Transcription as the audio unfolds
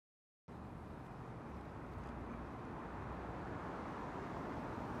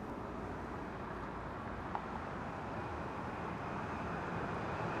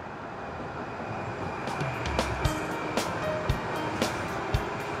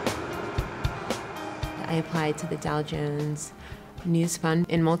I applied to the Dow Jones News Fund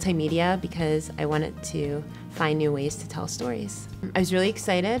in multimedia because I wanted to find new ways to tell stories. I was really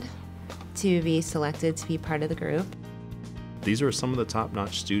excited to be selected to be part of the group. These are some of the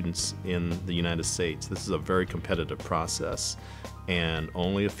top-notch students in the United States. This is a very competitive process, and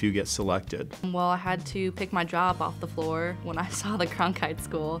only a few get selected. Well, I had to pick my job off the floor when I saw the Cronkite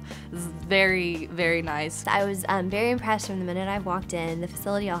School. It was very, very nice. I was very impressed from the minute I walked in. The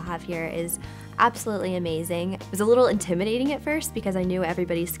facility I'll have here is absolutely amazing. It was a little intimidating at first because I knew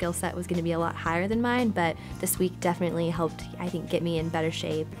everybody's skill set was going to be a lot higher than mine, but this week definitely helped, I think, get me in better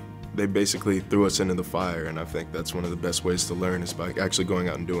shape. They basically threw us into the fire, and I think that's one of the best ways to learn is by actually going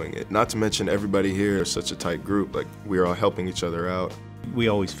out and doing it. Not to mention everybody here is such a tight group, like we're all helping each other out. We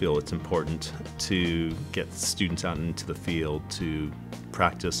always feel it's important to get students out into the field to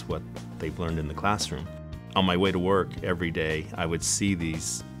practice what they've learned in the classroom. On my way to work every day, I would see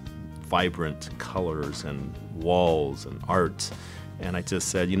these vibrant colors and walls and art, and I just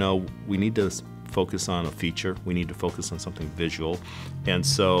said, you know, we need to focus on a feature, we need to focus on something visual. And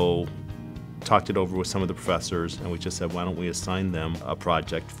so talked it over with some of the professors, and we just said, why don't we assign them a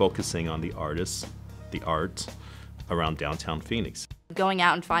project focusing on the artists, the art around downtown Phoenix. Going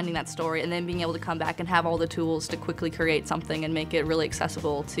out and finding that story and then being able to come back and have all the tools to quickly create something and make it really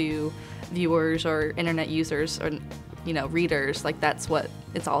accessible to viewers or internet users or, you know, readers, like that's what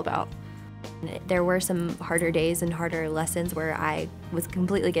it's all about. There were some harder days and harder lessons where I was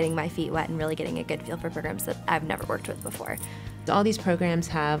completely getting my feet wet and really getting a good feel for programs that I've never worked with before. All these programs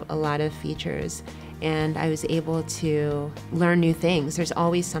have a lot of features, and I was able to learn new things. There's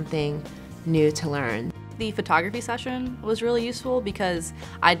always something new to learn. The photography session was really useful because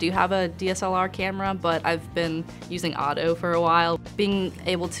I do have a DSLR camera, but I've been using auto for a while. Being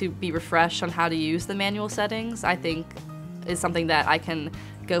able to be refreshed on how to use the manual settings, I think, is something that I can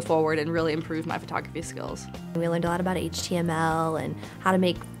go forward and really improve my photography skills. We learned a lot about HTML and how to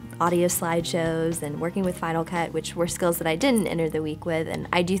make audio slideshows and working with Final Cut, which were skills that I didn't enter the week with, and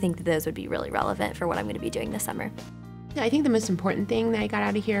I do think that those would be really relevant for what I'm going to be doing this summer. I think the most important thing that I got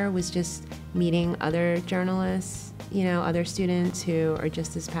out of here was just meeting other journalists, you know, other students who are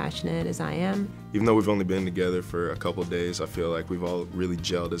just as passionate as I am. Even though we've only been together for a couple of days, I feel like we've all really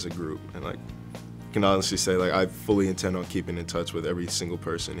gelled as a group, and like, I can honestly say, like, I fully intend on keeping in touch with every single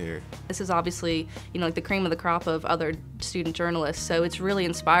person here. This is obviously, you know, like the cream of the crop of other student journalists, so it's really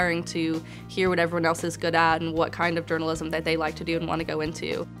inspiring to hear what everyone else is good at and what kind of journalism that they like to do and want to go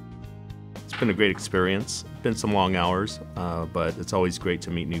into. It's been a great experience. Been some long hours, but it's always great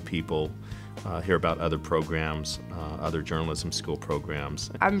to meet new people, hear about other programs, other journalism school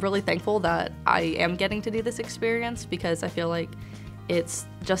programs. I'm really thankful that I am getting to do this experience because I feel like it's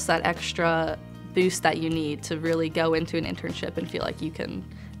just that extra boost that you need to really go into an internship and feel like you can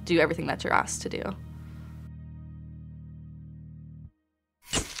do everything that you're asked to do.